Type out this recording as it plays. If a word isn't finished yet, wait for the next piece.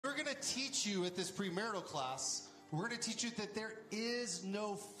going to teach you at this premarital class, we're going to teach you that there is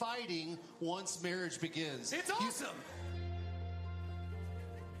no fighting once marriage begins. It's awesome.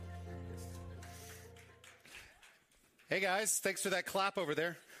 Hey guys, thanks for that clap over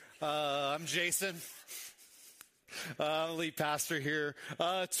there. I'm Jason. I'm the lead pastor here.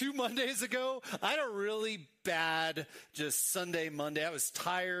 2 Mondays ago, I had a really bad just Sunday, Monday. I was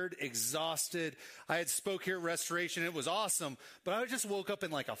tired, exhausted. I had spoke here at Restoration. It was awesome, but I just woke up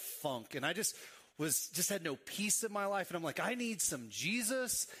in like a funk, and I just had no peace in my life. And I'm like, I need some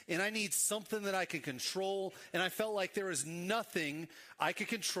Jesus, and I need something that I can control. And I felt like there was nothing I could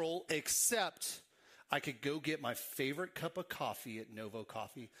control except I could go get my favorite cup of coffee at Novo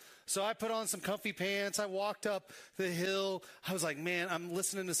Coffee. So I put on some comfy pants. I walked up the hill. I was like, man, I'm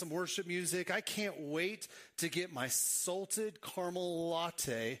listening to some worship music. I can't wait to get my salted caramel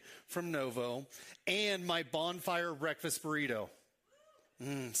latte from Novo and my bonfire breakfast burrito.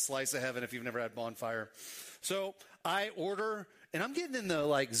 Slice of heaven if you've never had bonfire. So I order, and I'm getting in the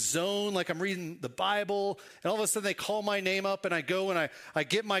like zone, like I'm reading the Bible, and all of a sudden they call my name up, and I go and I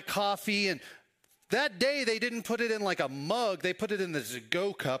get my coffee. And that day, they didn't put it in like a mug. They put it in the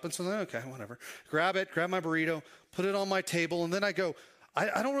to-go cup. And so then, okay, whatever. Grab my burrito, put it on my table. And then I go,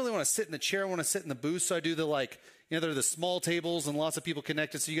 I don't really want to sit in the chair. I want to sit in the booth. So I do the like, you know, there are the small tables and lots of people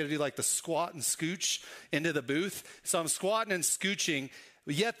connected. So you got to do like the squat and scooch into the booth. So I'm squatting and scooching.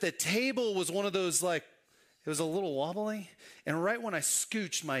 Yet the table was one of those like, it was a little wobbly. And right when I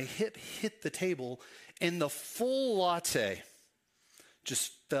scooched, my hip hit the table. And the full latte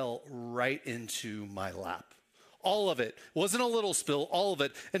just fell right into my lap. All of it. Wasn't a little spill, all of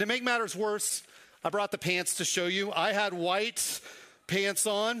it. And to make matters worse, I brought the pants to show you. I had white pants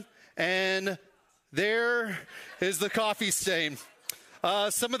on, and there is the coffee stain.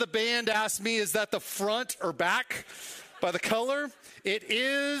 Some of the band asked me, is that the front or back by the color? It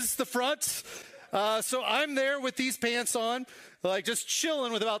is the front. So I'm there with these pants on, like just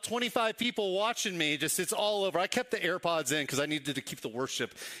chilling with about 25 people watching me. Just it's all over. I kept the AirPods in because I needed to keep the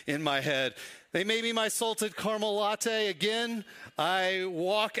worship in my head. They made me my salted caramel latte again. I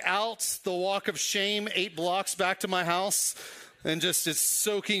walk out the walk of shame 8 blocks back to my house, and just it's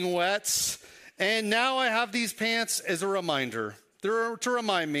soaking wet. And now I have these pants as a reminder. They're to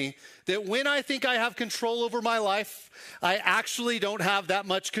remind me that when I think I have control over my life, I actually don't have that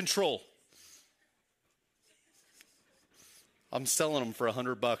much control. I'm selling them for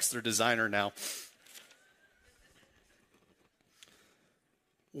 $100. They're designer now.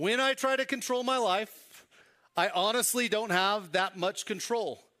 When I try to control my life, I honestly don't have that much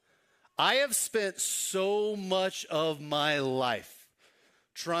control. I have spent so much of my life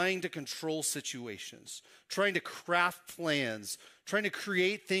trying to control situations, trying to craft plans, trying to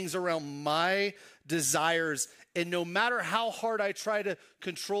create things around my desires. And no matter how hard I try to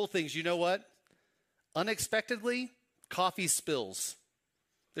control things, you know what? Unexpectedly, coffee spills.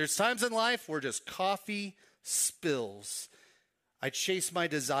 There's times in life where just coffee spills. I chase my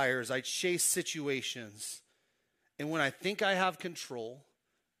desires. I chase situations. And when I think I have control,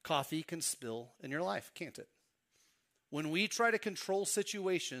 coffee can spill in your life, can't it? When we try to control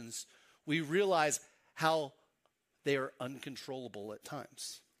situations, we realize how they are uncontrollable at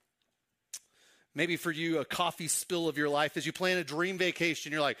times. Maybe for you, a coffee spill of your life is you plan a dream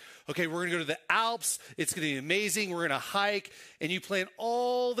vacation. You're like, okay, we're going to go to the Alps. It's going to be amazing. We're going to hike. And you plan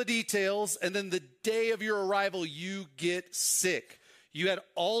all the details. And then the day of your arrival, you get sick. You had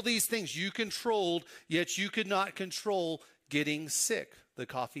all these things you controlled, yet you could not control getting sick. The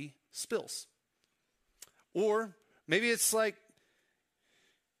coffee spills. Or maybe it's like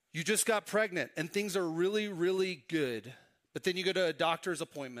you just got pregnant and things are really, really good. But then you go to a doctor's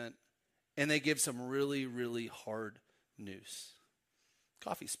appointment and they give some really, really hard news.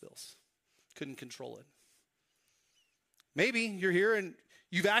 Coffee spills. Couldn't control it. Maybe you're here and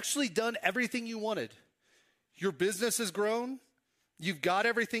you've actually done everything you wanted. Your business has grown. You've got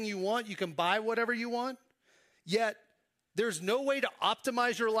everything you want. You can buy whatever you want. Yet there's no way to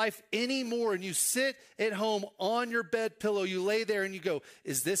optimize your life anymore. And you sit at home on your bed pillow. You lay there and you go,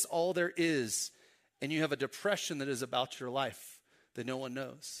 is this all there is? And you have a depression that is about your life that no one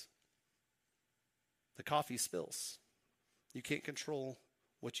knows. The coffee spills. You can't control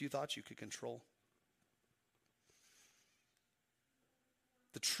what you thought you could control.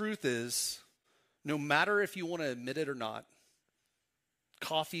 The truth is, no matter if you want to admit it or not,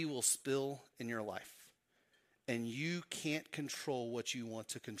 coffee will spill in your life. And you can't control what you want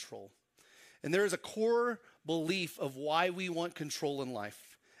to control. And there is a core belief of why we want control in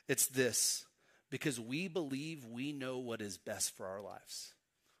life. It's this: because we believe we know what is best for our lives.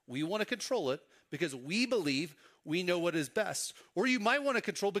 We want to control it because we believe we know what is best. Or you might want to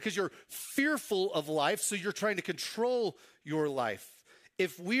control because you're fearful of life, so you're trying to control your life.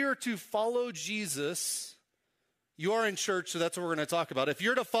 If we are to follow Jesus, you are in church, so that's what we're going to talk about. If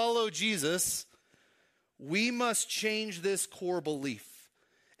you're to follow Jesus, we must change this core belief.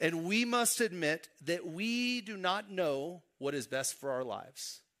 And we must admit that we do not know what is best for our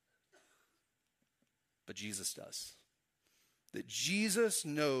lives. But Jesus does. That Jesus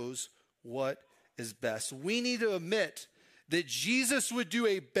knows what is best. We need to admit that Jesus would do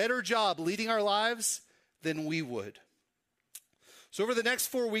a better job leading our lives than we would. So over the next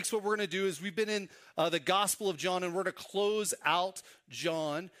 4 weeks, what we're going to do is we've been in the Gospel of John, and we're going to close out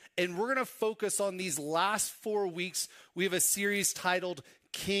John, and we're going to focus on these last 4 weeks. We have a series titled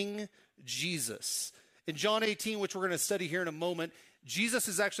King Jesus. In John 18, which we're going to study here in a moment, Jesus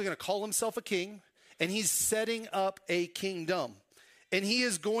is actually going to call himself a king, and he's setting up a kingdom. And he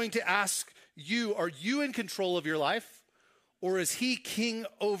is going to ask you, are you in control of your life, or is he king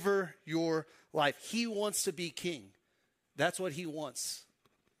over your life? He wants to be king. That's what he wants.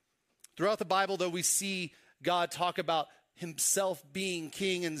 Throughout the Bible, though, we see God talk about himself being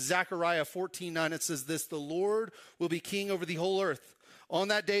king. In Zechariah 14:9, it says this, "The Lord will be king over the whole earth. On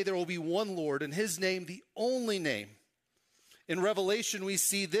that day, there will be one Lord, and his name, the only name." In Revelation, we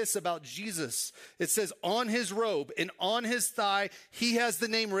see this about Jesus. It says, on his robe and on his thigh, he has the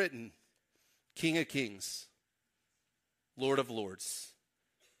name written, King of Kings, Lord of Lords.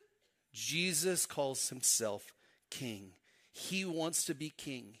 Jesus calls himself king. He wants to be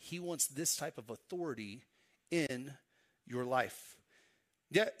king. He wants this type of authority in your life.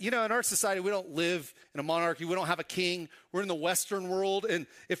 Yeah, you know, in our society, we don't live in a monarchy. We don't have a king. We're in the Western world. And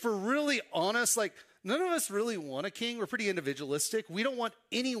if we're really honest, like, none of us really want a king. We're pretty individualistic. We don't want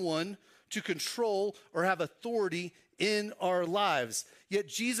anyone to control or have authority in our lives. Yet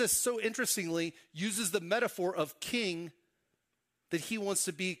Jesus, so interestingly, uses the metaphor of king, that he wants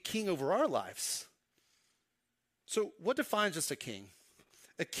to be king over our lives. So what defines just a king?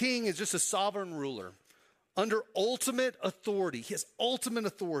 A king is just a sovereign ruler under ultimate authority. He has ultimate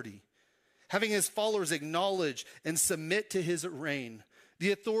authority, having his followers acknowledge and submit to his reign.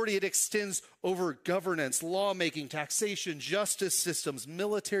 The authority, it extends over governance, lawmaking, taxation, justice systems,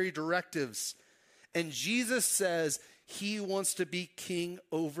 military directives. And Jesus says he wants to be king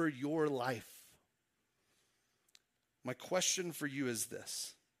over your life. My question for you is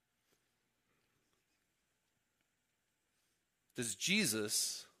this. Does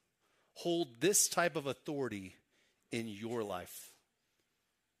Jesus hold this type of authority in your life?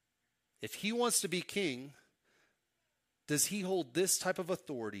 If he wants to be king, does he hold this type of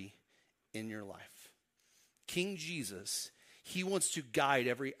authority in your life? King Jesus, he wants to guide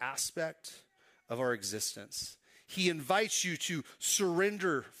every aspect of our existence. He invites you to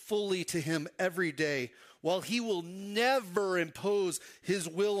surrender fully to him every day. While he will never impose his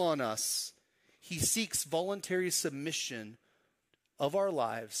will on us, he seeks voluntary submission of our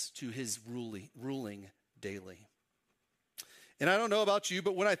lives to his ruling daily. And I don't know about you,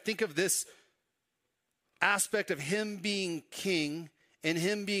 but when I think of this aspect of him being king and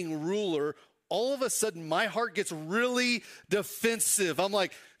him being ruler, all of a sudden my heart gets really defensive. I'm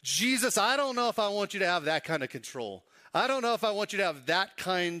like, Jesus, I don't know if I want you to have that kind of control. I don't know if I want you to have that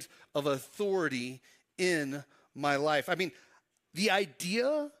kind of authority in my life. I mean, the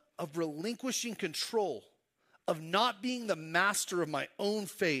idea of relinquishing control, of not being the master of my own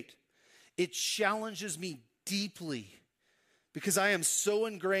fate, it challenges me deeply because I am so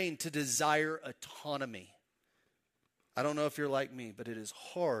ingrained to desire autonomy. I don't know if you're like me, but it is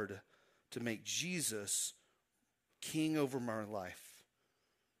hard to make Jesus king over my life.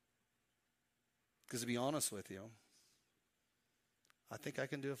 Because to be honest with you, I think I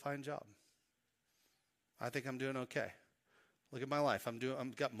can do a fine job. I think I'm doing okay. Look at my life.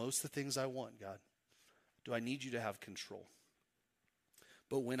 I've got most of the things I want, God. Do I need you to have control?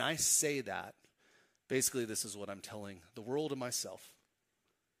 But when I say that, basically this is what I'm telling the world and myself.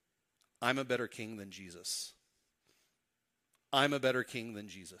 I'm a better king than Jesus. I'm a better king than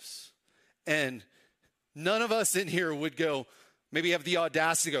Jesus. And none of us in here would go, maybe have the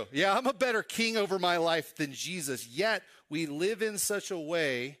audacity to go, yeah, I'm a better king over my life than Jesus. Yet we live in such a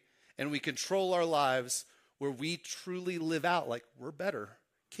way and we control our lives where we truly live out like we're better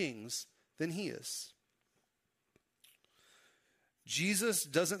kings than he is. Jesus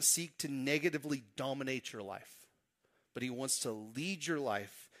doesn't seek to negatively dominate your life, but he wants to lead your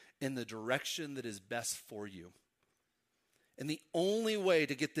life in the direction that is best for you. And the only way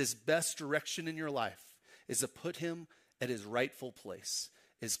to get this best direction in your life is to put him at his rightful place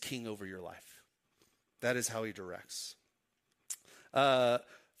as king over your life. That is how he directs.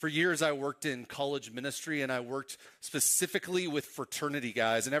 For years, I worked in college ministry, and I worked specifically with fraternity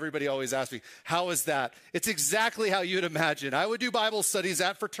guys. And everybody always asked me, how is that? It's exactly how you'd imagine. I would do Bible studies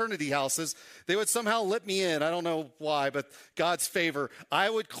at fraternity houses. They would somehow let me in. I don't know why, but God's favor.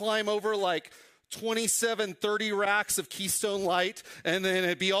 I would climb over like 27, 30 racks of Keystone Light, and then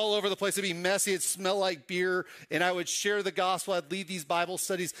it'd be all over the place. It'd be messy. It'd smell like beer, and I would share the gospel. I'd lead these Bible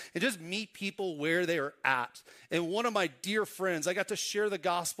studies and just meet people where they are at. And one of my dear friends, I got to share the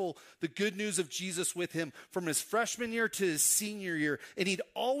gospel, the good news of Jesus with him from his freshman year to his senior year, and he'd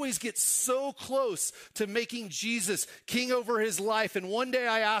always get so close to making Jesus king over his life. And one day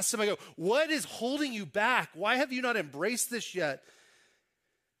I asked him, I go, what is holding you back? Why have you not embraced this yet?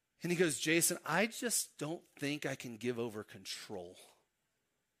 And he goes, Jason, I just don't think I can give over control.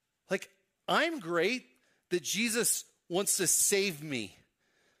 Like, I'm great that Jesus wants to save me.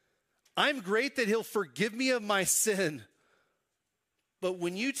 I'm great that he'll forgive me of my sin. But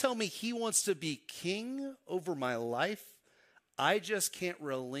when you tell me he wants to be king over my life, I just can't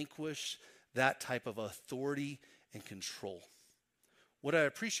relinquish that type of authority and control. What I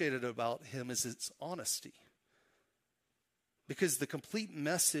appreciated about him is his honesty. Because the complete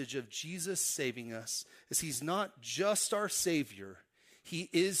message of Jesus saving us is he's not just our Savior. He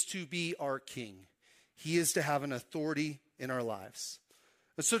is to be our King. He is to have an authority in our lives.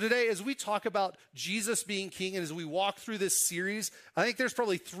 And so today, as we talk about Jesus being King, and as we walk through this series, I think there's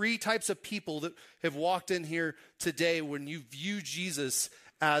probably three types of people that have walked in here today when you view Jesus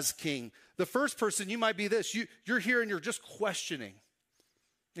as King. The first person, you might be this. You're here and you're just questioning.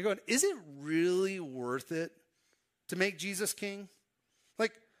 You're going, is it really worth it to make Jesus king?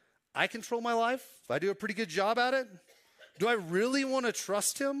 Like, I control my life. I do a pretty good job at it. Do I really want to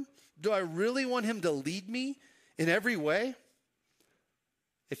trust him? Do I really want him to lead me in every way?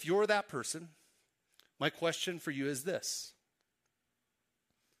 If you're that person, my question for you is this.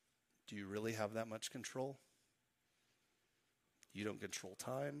 Do you really have that much control? You don't control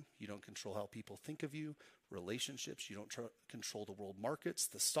time. You don't control how people think of you, relationships. You don't control the world markets,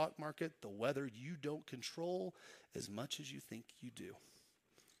 the stock market, the weather. You don't control as much as you think you do.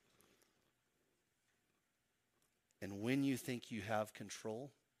 And when you think you have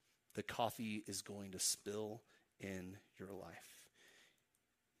control, the coffee is going to spill in your life.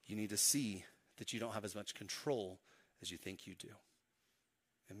 You need to see that you don't have as much control as you think you do.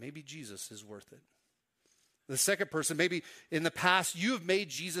 And maybe Jesus is worth it. The second person, maybe in the past, you have made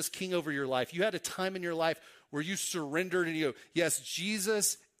Jesus king over your life. You had a time in your life where you surrendered and you go, yes,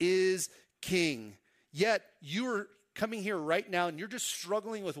 Jesus is king. Yet you are coming here right now and you're just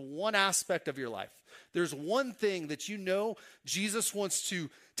struggling with one aspect of your life. There's one thing that you know Jesus wants to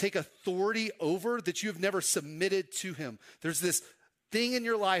take authority over that you have never submitted to him. There's this thing in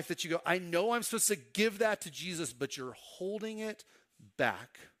your life that you go, I know I'm supposed to give that to Jesus, but you're holding it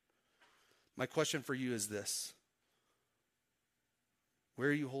back. My question for you is this. Where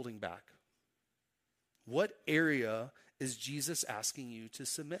are you holding back? What area is Jesus asking you to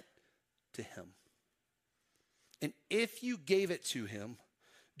submit to him? And if you gave it to him,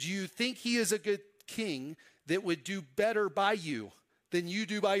 do you think he is a good king that would do better by you than you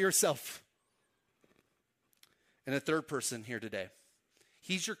do by yourself? And a third person here today.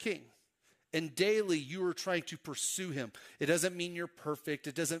 He's your king. And daily you are trying to pursue him. It doesn't mean you're perfect.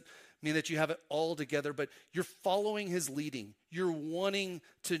 It doesn't mean that you have it all together, but you're following his leading. You're wanting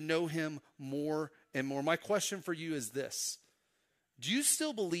to know him more and more. My question for you is this. Do you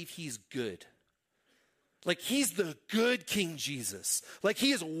still believe he's good? Like he's the good King Jesus. Like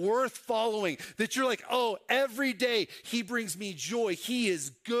he is worth following. That you're like, oh, every day he brings me joy. He is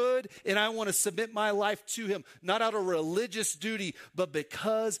good and I want to submit my life to him. Not out of religious duty, but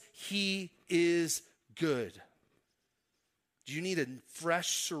because he is good. Do you need a fresh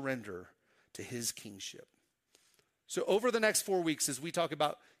surrender to his kingship? So over the next 4 weeks, as we talk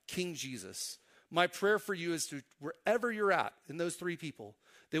about King Jesus, my prayer for you is to, wherever you're at in those three people,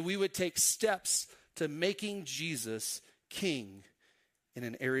 that we would take steps to making Jesus king in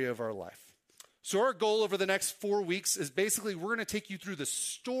an area of our life. So our goal over the next 4 weeks is basically we're going to take you through the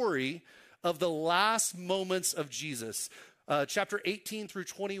story of the last moments of Jesus. Chapter 18 through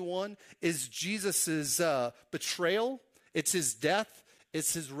 21 is Jesus's betrayal. It's his death,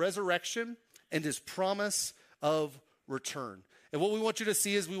 it's his resurrection, and his promise of return. And what we want you to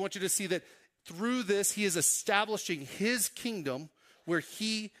see is we want you to see that through this, he is establishing his kingdom where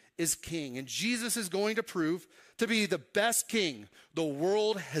he is king. And Jesus is going to prove to be the best king the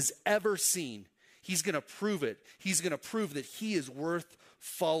world has ever seen. He's going to prove it. He's going to prove that he is worth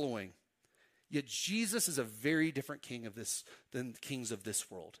following. Yet Jesus is a very different king of this than the kings of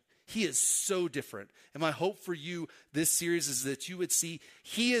this world. He is so different. And my hope for you this series is that you would see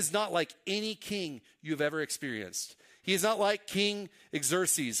he is not like any king you've ever experienced. He is not like King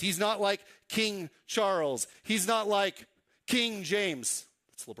Xerxes. He's not like King Charles. He's not like King James.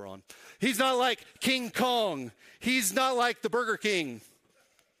 That's LeBron. He's not like King Kong. He's not like the Burger King.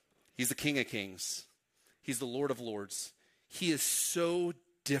 He's the King of Kings. He's the Lord of Lords. He is so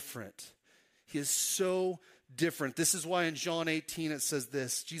different. He is so different. This is why in John 18 it says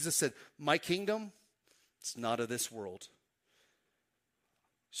this. Jesus said, my kingdom, it's not of this world.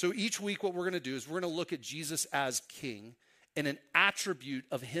 So each week what we're going to do is we're going to look at Jesus as king and an attribute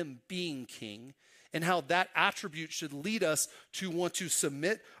of him being king and how that attribute should lead us to want to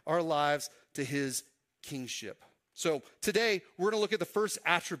submit our lives to his kingship. So today we're going to look at the first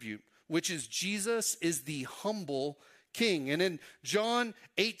attribute, which is Jesus is the humble king. And in John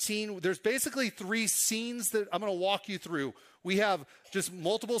 18, there's basically three scenes that I'm going to walk you through. We have just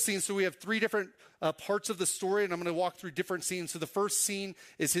multiple scenes, so we have three different parts of the story, and I'm going to walk through different scenes. So the first scene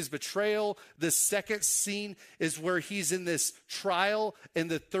is his betrayal. The second scene is where he's in this trial, and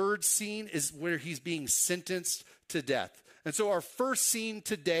the third scene is where he's being sentenced to death. And so our first scene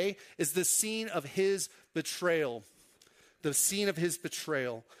today is the scene of his betrayal. The scene of his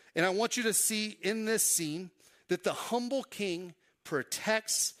betrayal. And I want you to see in this scene that the humble king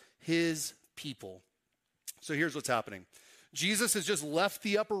protects his people. So here's what's happening. Jesus has just left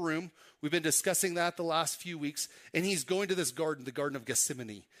the upper room. We've been discussing that the last few weeks. And he's going to this garden, the Garden of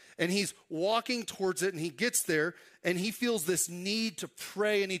Gethsemane. And he's walking towards it, and he gets there, and he feels this need to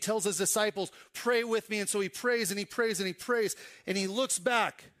pray. And he tells his disciples, pray with me. And so he prays, and he prays, and he prays. And he looks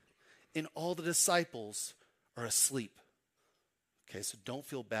back, and all the disciples are asleep. Okay, so don't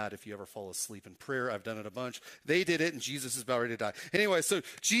feel bad if you ever fall asleep in prayer. I've done it a bunch. They did it, and Jesus is about ready to die. Anyway, so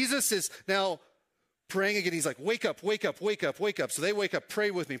Jesus is now praying again. He's like, wake up, wake up, wake up, wake up. So they wake up, pray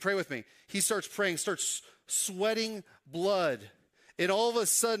with me, pray with me. He starts praying, starts sweating blood. And all of a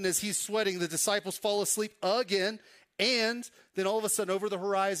sudden, as he's sweating, the disciples fall asleep again. And then all of a sudden, over the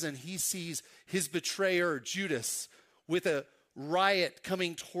horizon, he sees his betrayer, Judas, with a riot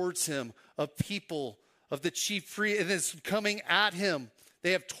coming towards him of people of the chief priest, and it's coming at him.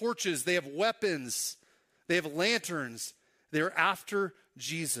 They have torches, they have weapons, they have lanterns. They're after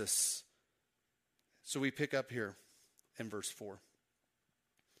Jesus. So we pick up here in verse 4.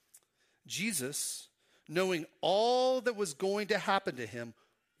 Jesus, knowing all that was going to happen to him,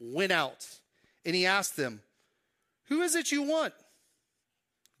 went out, and he asked them, who is it you want?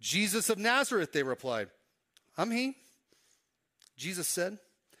 Jesus of Nazareth, they replied. I'm he. Jesus said,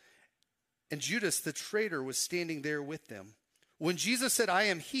 and Judas, the traitor, was standing there with them. When Jesus said, I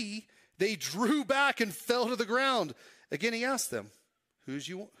am he, they drew back and fell to the ground. Again, he asked them, who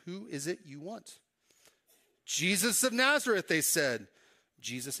is it you want? Jesus of Nazareth, they said.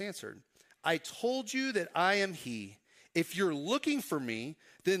 Jesus answered, I told you that I am he. If you're looking for me,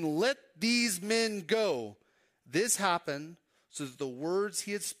 then let these men go. This happened so that the words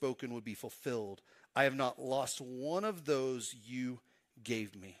he had spoken would be fulfilled. I have not lost one of those you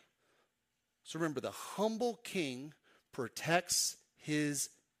gave me. So remember, the humble king protects his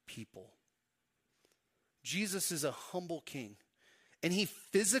people. Jesus is a humble king, and he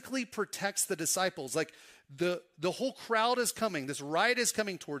physically protects the disciples. Like the whole crowd is coming, this riot is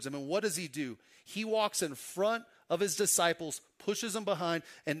coming towards him, and what does he do? He walks in front of his disciples, pushes them behind,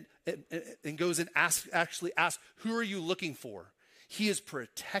 and goes and actually asks, who are you looking for? He is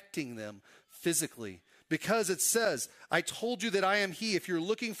protecting them physically. Because it says, I told you that I am he. If you're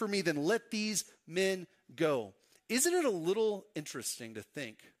looking for me, then let these men go. Isn't it a little interesting to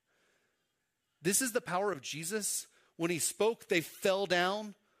think? This is the power of Jesus. When he spoke, they fell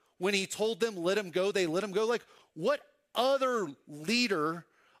down. When he told them, let him go, they let him go. Like, what other leader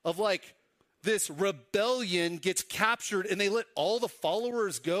of like this rebellion gets captured and they let all the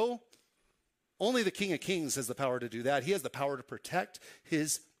followers go? Only the King of Kings has the power to do that. He has the power to protect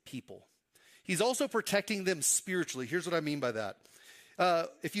his people. He's also protecting them spiritually. Here's what I mean by that.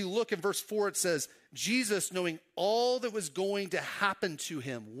 If you look in verse 4, it says, Jesus, knowing all that was going to happen to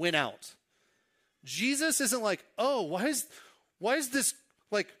him, went out. Jesus isn't like, oh, why is this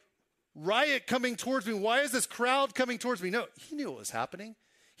like riot coming towards me? Why is this crowd coming towards me? No, he knew what was happening.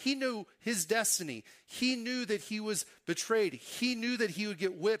 He knew his destiny. He knew that he was betrayed. He knew that he would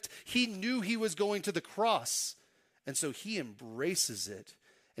get whipped. He knew he was going to the cross. And so he embraces it.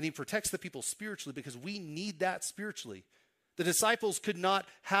 And he protects the people spiritually because we need that spiritually. The disciples could not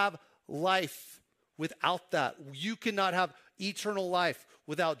have life without that. You cannot have eternal life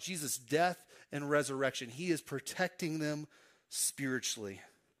without Jesus' death and resurrection. He is protecting them spiritually.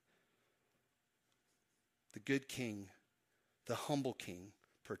 The good king, the humble king,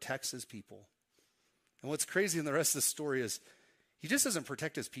 protects his people. And what's crazy in the rest of the story is he just doesn't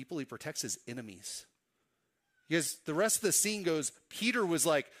protect his people, he protects his enemies. Because the rest of the scene goes, Peter was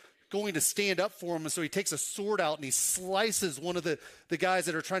like going to stand up for him, and so he takes a sword out and he slices one of the guys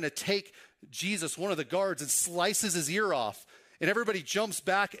that are trying to take Jesus, one of the guards, and slices his ear off. And everybody jumps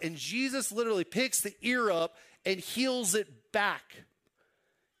back, and Jesus literally picks the ear up and heals it back.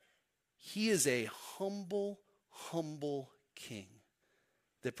 He is a humble, humble king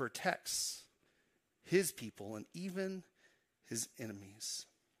that protects his people and even his enemies.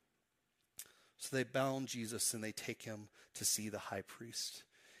 So they bound Jesus and they take him to see the high priest.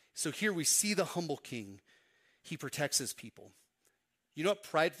 So here we see the humble king. He protects his people. You know what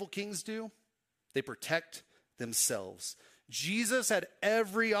prideful kings do? They protect themselves. Jesus had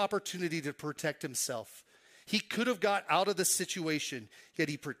every opportunity to protect himself. He could have got out of the situation, yet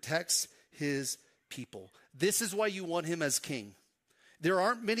he protects his people. This is why you want him as king. There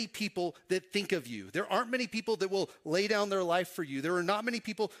aren't many people that think of you. There aren't many people that will lay down their life for you. There are not many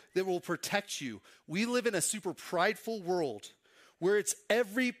people that will protect you. We live in a super prideful world where it's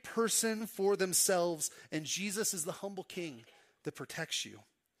every person for themselves, and Jesus is the humble king that protects you.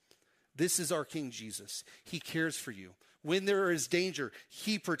 This is our King Jesus. He cares for you. When there is danger,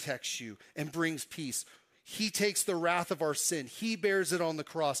 he protects you and brings peace. He takes the wrath of our sin. He bears it on the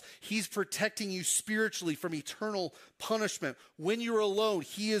cross. He's protecting you spiritually from eternal punishment. When you're alone,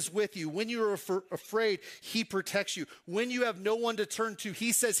 he is with you. When you're afraid, he protects you. When you have no one to turn to,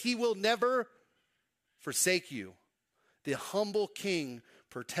 he says he will never forsake you. The humble king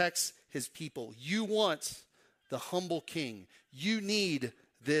protects his people. You want the humble king. You need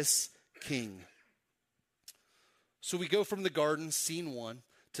this king. So we go from the garden, scene 1,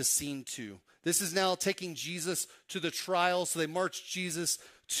 to scene 2. This is now taking Jesus to the trial. So they march Jesus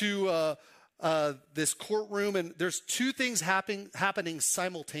to this courtroom, and there's two things happening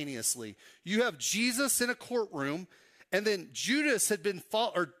simultaneously. You have Jesus in a courtroom, and then Peter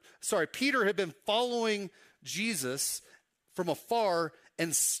had been following Jesus from afar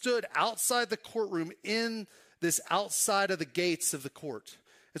and stood outside the courtroom in this outside of the gates of the court.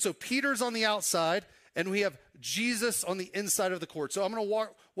 And so Peter's on the outside, and we have Jesus on the inside of the court. So I'm going to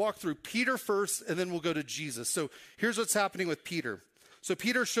walk through Peter first, and then we'll go to Jesus. So here's what's happening with Peter. So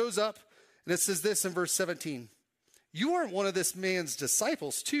Peter shows up, and it says this in verse 17. You aren't one of this man's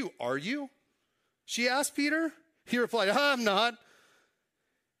disciples too, are you? She asked Peter. He replied, I'm not.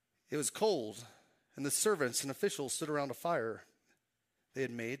 It was cold, and the servants and officials stood around a fire they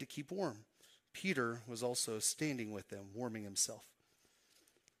had made to keep warm. Peter was also standing with them, warming himself.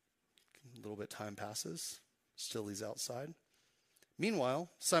 A little bit of time passes. Still he's outside. Meanwhile,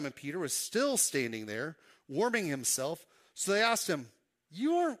 Simon Peter was still standing there, warming himself. So they asked him,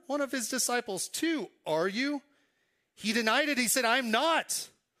 you aren't one of his disciples too, are you? He denied it. He said, I'm not.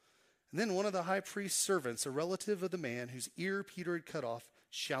 And then one of the high priest's servants, a relative of the man whose ear Peter had cut off,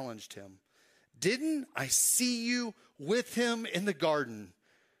 challenged him. Didn't I see you with him in the garden?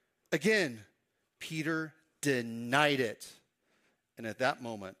 Again, Peter denied it. And at that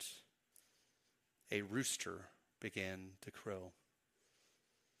moment, a rooster began to crow.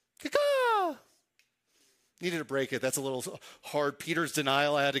 Caw-caw! Needed to break it. That's a little hard. Peter's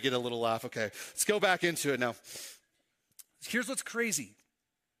denial. I had to get a little laugh. Okay, let's go back into it now. Here's what's crazy.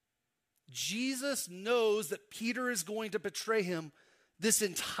 Jesus knows that Peter is going to betray him this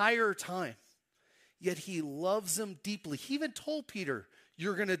entire time. Yet he loves him deeply. He even told Peter,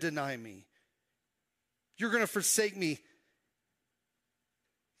 you're going to deny me. You're going to forsake me.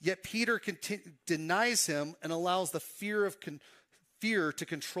 Yet Peter denies him and allows the fear to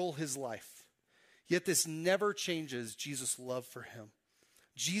control his life. Yet this never changes Jesus' love for him.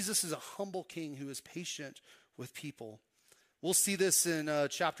 Jesus is a humble king who is patient with people. We'll see this in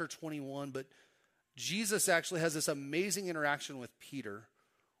chapter 21, but Jesus actually has this amazing interaction with Peter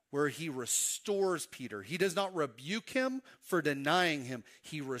where he restores Peter. He does not rebuke him for denying him.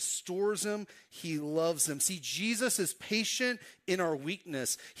 He restores him. He loves him. See, Jesus is patient in our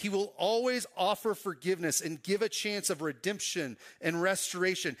weakness. He will always offer forgiveness and give a chance of redemption and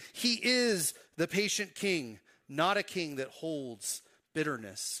restoration. He is the patient king, not a king that holds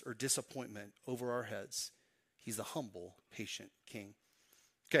bitterness or disappointment over our heads. He's the humble, patient king.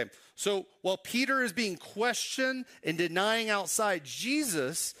 Okay, so while Peter is being questioned and denying outside,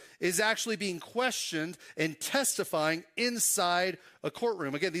 Jesus is actually being questioned and testifying inside a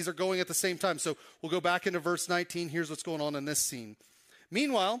courtroom. Again, these are going at the same time. So we'll go back into verse 19. Here's what's going on in this scene.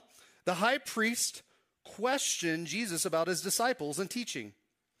 Meanwhile, the high priest questioned Jesus about his disciples and teaching.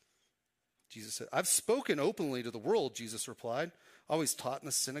 Jesus said, I've spoken openly to the world, Jesus replied. I always taught in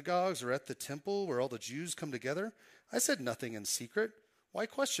the synagogues or at the temple where all the Jews come together. I said nothing in secret. Why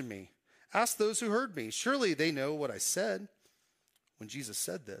question me? Ask those who heard me. Surely they know what I said." When Jesus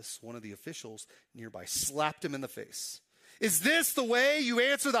said this, one of the officials nearby slapped him in the face. "Is this the way you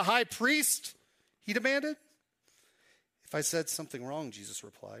answer the high priest?" he demanded. "If I said something wrong," Jesus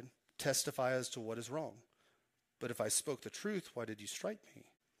replied, "testify as to what is wrong. But if I spoke the truth, why did you strike me?"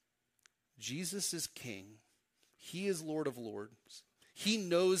 Jesus is king. He is Lord of Lords. He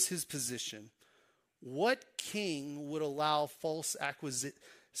knows his position. What king would allow false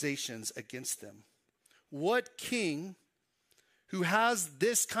accusations against them? What king who has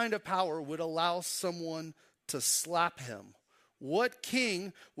this kind of power would allow someone to slap him? What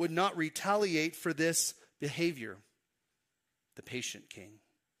king would not retaliate for this behavior? The patient king,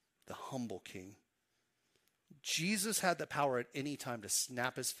 the humble king. Jesus had the power at any time to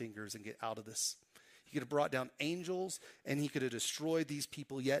snap his fingers and get out of this. He could have brought down angels and he could have destroyed these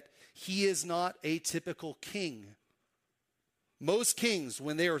people, yet he is not a typical king. Most kings,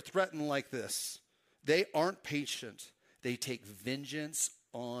 when they are threatened like this, they aren't patient. They take vengeance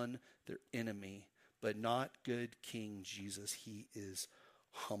on their enemy, but not good King Jesus. He is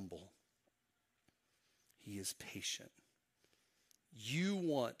humble. He is patient. You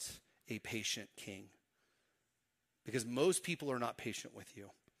want a patient king because most people are not patient with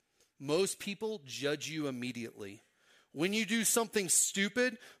you. Most people judge you immediately. When you do something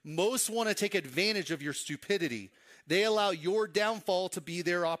stupid, most want to take advantage of your stupidity. They allow your downfall to be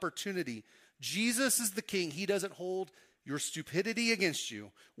their opportunity. Jesus is the king. He doesn't hold your stupidity against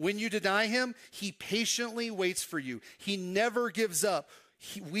you. When you deny him, he patiently waits for you. He never gives up.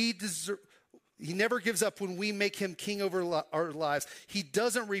 He never gives up when we make him king over our lives. He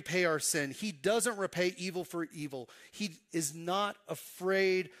doesn't repay our sin. He doesn't repay evil for evil. He is not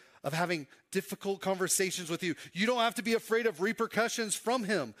afraid of having difficult conversations with you. You don't have to be afraid of repercussions from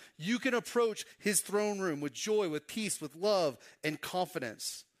him. You can approach his throne room with joy, with peace, with love, and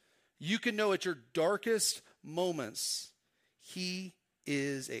confidence. You can know at your darkest moments, he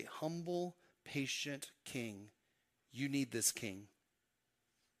is a humble, patient king. You need this king.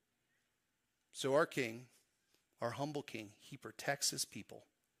 So our king, our humble king, he protects his people.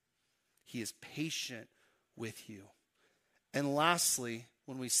 He is patient with you. And lastly,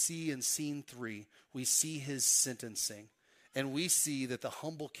 when we see in scene 3, we see his sentencing. And we see that the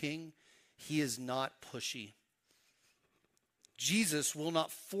humble king, he is not pushy. Jesus will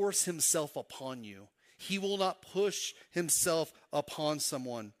not force himself upon you. He will not push himself upon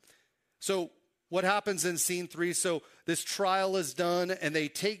someone. So what happens in scene 3? So this trial is done, and they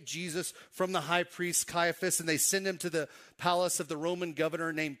take Jesus from the high priest Caiaphas, and they send him to the palace of the Roman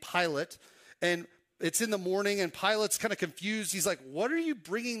governor named Pilate. And it's in the morning, and Pilate's kind of confused. He's like, "What are you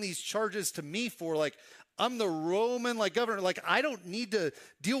bringing these charges to me for? Like, I'm the Roman governor. I don't need to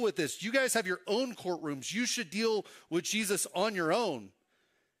deal with this. You guys have your own courtrooms. You should deal with Jesus on your own."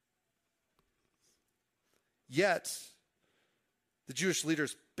 Yet, the Jewish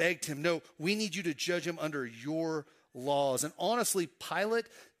leaders begged him, "No, we need you to judge him under your laws." And honestly, Pilate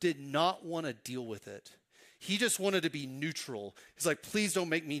did not want to deal with it. He just wanted to be neutral. He's like, "Please don't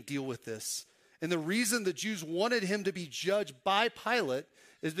make me deal with this." And the reason the Jews wanted him to be judged by Pilate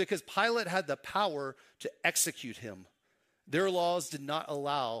is because Pilate had the power to execute him. Their laws did not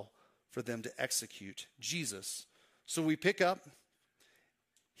allow for them to execute Jesus. So we pick up,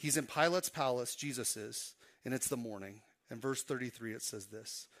 he's in Pilate's palace, Jesus is, and it's the morning. In verse 33, it says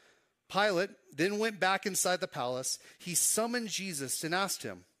this: Pilate then went back inside the palace. He summoned Jesus and asked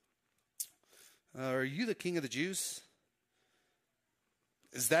him, "Are you the king of the Jews?"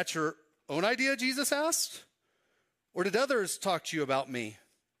 "Is that your own idea?" Jesus asked. "Or did others talk to you about me?"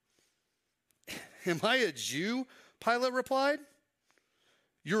 "Am I a Jew?" Pilate replied.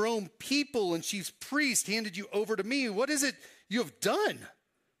 "Your own people and chief priests handed you over to me. What is it you have done?"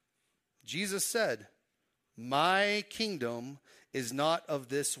 Jesus said, "My kingdom is not of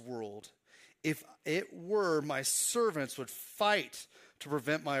this world. If it were, my servants would fight to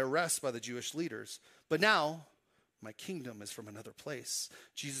prevent my arrest by the Jewish leaders. But now, my kingdom is from another place."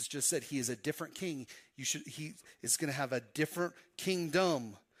 Jesus just said he is a different king. He is going to have a different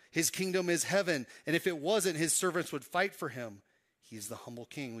kingdom. His kingdom is heaven. And if it wasn't, his servants would fight for him. He's the humble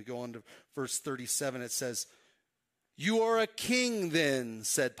king. We go on to verse 37. It says, "You are a king then,"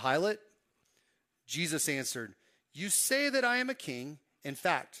 said Pilate. Jesus answered, "You say that I am a king. In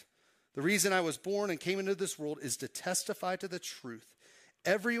fact, the reason I was born and came into this world is to testify to the truth.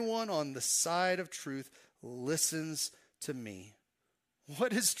 Everyone on the side of truth listens to me."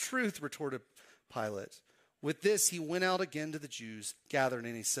 "What is truth?" retorted Pilate. With this, he went out again to the Jews gathered,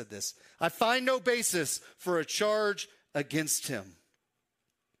 and he said this: "I find no basis for a charge against him."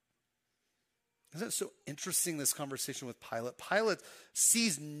 Isn't it so interesting, this conversation with Pilate? Pilate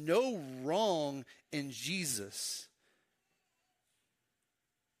sees no wrong in Jesus.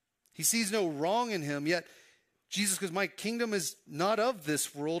 He sees no wrong in him, yet Jesus goes, my kingdom is not of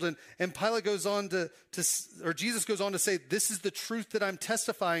this world. And Pilate goes on or Jesus goes on to say, this is the truth that I'm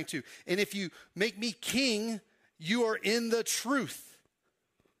testifying to. And if you make me king, you are in the truth.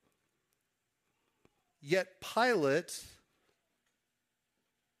 Yet Pilate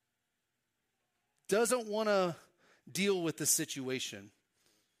doesn't want to deal with the situation.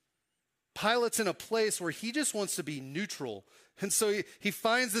 Pilate's in a place where he just wants to be neutral. And so he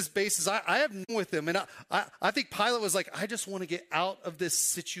finds this basis. I have none with him. And I think Pilate was like, I just want to get out of this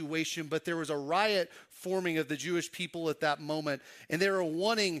situation. But there was a riot forming of the Jewish people at that moment. And they were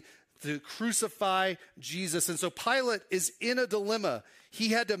wanting to crucify Jesus. And so Pilate is in a dilemma. He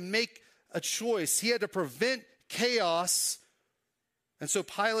had to make a choice. He had to prevent chaos. And so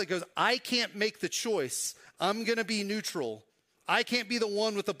Pilate goes, I can't make the choice. I'm going to be neutral. I can't be the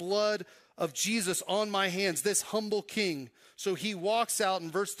one with the blood of Jesus on my hands, this humble king. So he walks out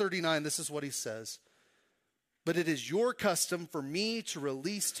in verse 39. This is what he says. But it is your custom for me to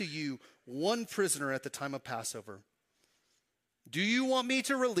release to you one prisoner at the time of Passover. Do you want me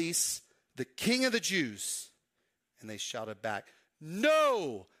to release the king of the Jews? And they shouted back,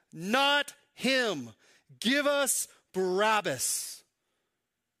 no, not him. Give us Barabbas.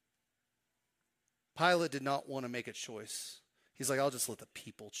 Pilate did not want to make a choice. He's like, I'll just let the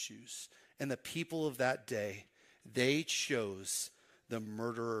people choose. And the people of that day, they chose the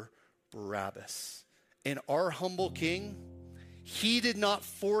murderer Barabbas. And our humble king, he did not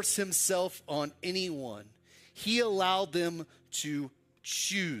force himself on anyone. He allowed them to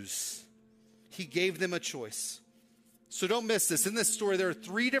choose. He gave them a choice. So don't miss this. In this story, there are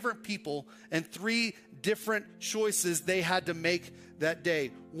 3 different people and 3 different choices they had to make that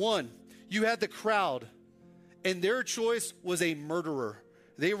day. 1, you had the crowd, and their choice was a murderer.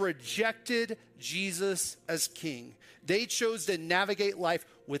 They rejected Jesus as king. They chose to navigate life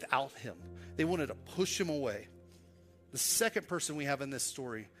without him. They wanted to push him away. The second person we have in this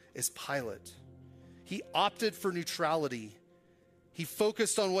story is Pilate. He opted for neutrality. He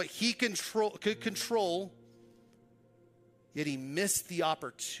focused on what he could control, yet he missed the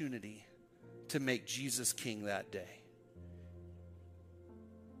opportunity to make Jesus king that day.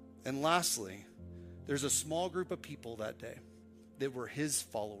 And lastly, there's a small group of people that day that were his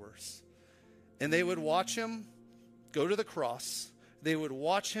followers. And they would watch him go to the cross. They would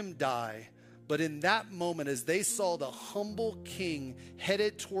watch him die. But in that moment, as they saw the humble king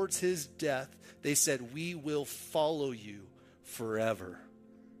headed towards his death, they said, we will follow you forever.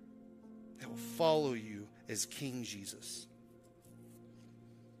 They will follow you as King Jesus.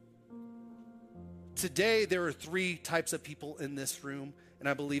 Today, there are 3 types of people in this room, and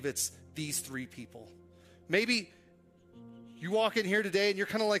I believe it's these 3 people. Maybe you walk in here today and you're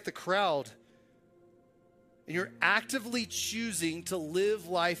kind of like the crowd, and you're actively choosing to live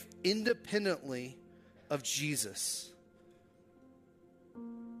life independently of Jesus.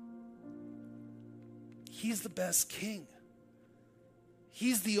 He's the best king.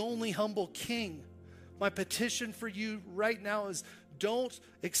 He's the only humble king. My petition for you right now is don't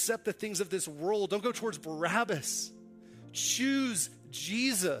accept the things of this world. Don't go towards Barabbas. Choose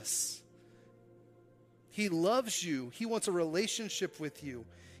Jesus. He loves you. He wants a relationship with you.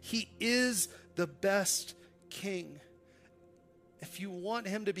 He is the best king. If you want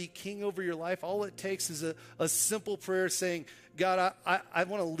him to be king over your life, all it takes is a simple prayer saying, God, I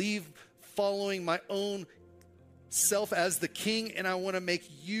want to leave following my own self as the king, and I want to make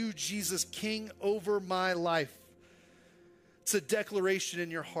you, Jesus, king over my life. It's a declaration in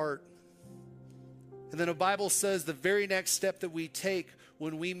your heart. And then the Bible says the very next step that we take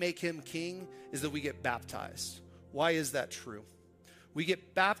when we make him king is that we get baptized. Why is that true? We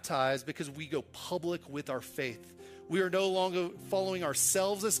get baptized because we go public with our faith. We are no longer following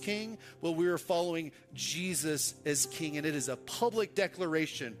ourselves as king, but we are following Jesus as king. And it is a public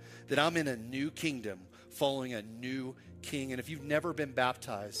declaration that I'm in a new kingdom, following a new king. And if you've never been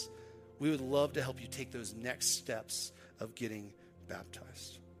baptized, we would love to help you take those next steps of getting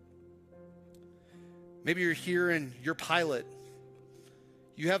baptized. Maybe you're here and you're Pilate.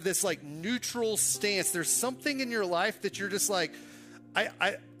 You have this like neutral stance. There's something in your life that you're just like,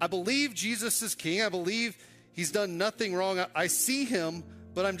 I believe Jesus is king. I believe he's done nothing wrong. I see him,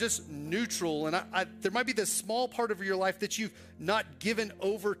 but I'm just neutral. And there might be this small part of your life that you've not given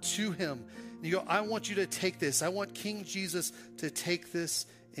over to him. And you go, I want you to take this. I want King Jesus to take this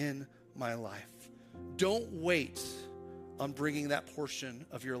in my life. Don't wait on bringing that portion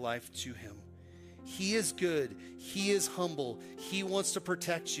of your life to him. He is good. He is humble. He wants to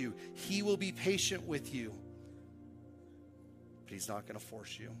protect you. He will be patient with you. But he's not going to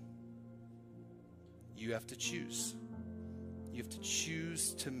force you. You have to choose. You have to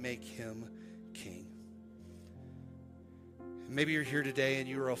choose to make him king. Maybe you're here today and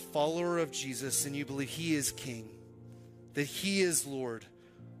you're a follower of Jesus and you believe he is king, that he is Lord.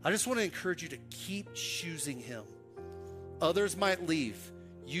 I just want to encourage you to keep choosing him. Others might leave.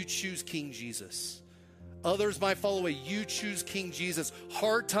 You choose King Jesus. Others might fall away. You choose King Jesus.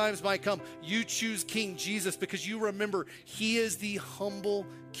 Hard times might come. You choose King Jesus because you remember he is the humble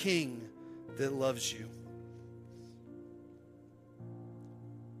king that loves you.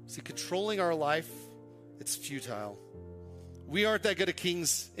 See, controlling our life, it's futile. We aren't that good at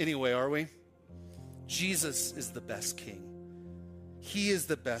kings anyway, are we? Jesus is the best king. He is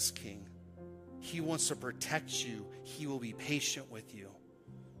the best king. He wants to protect you. He will be patient with you.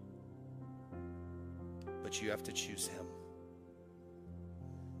 But you have to choose him.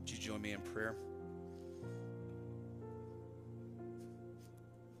 Would you join me in prayer?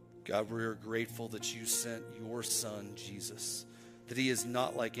 God, we are grateful that you sent your son, Jesus, that he is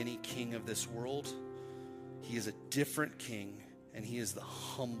not like any king of this world. He is a different king, and he is the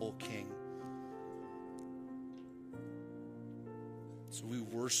humble king. So we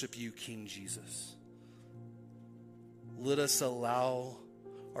worship you, King Jesus. Let us allow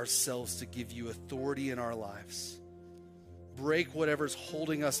ourselves to give you authority in our lives. Break whatever's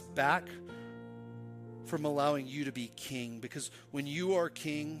holding us back from allowing you to be king, because when you are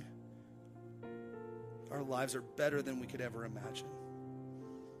king, our lives are better than we could ever imagine.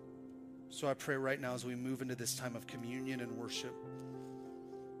 So I pray right now as we move into this time of communion and worship,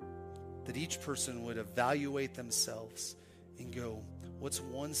 that each person would evaluate themselves and go, what's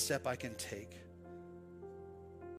one step I can take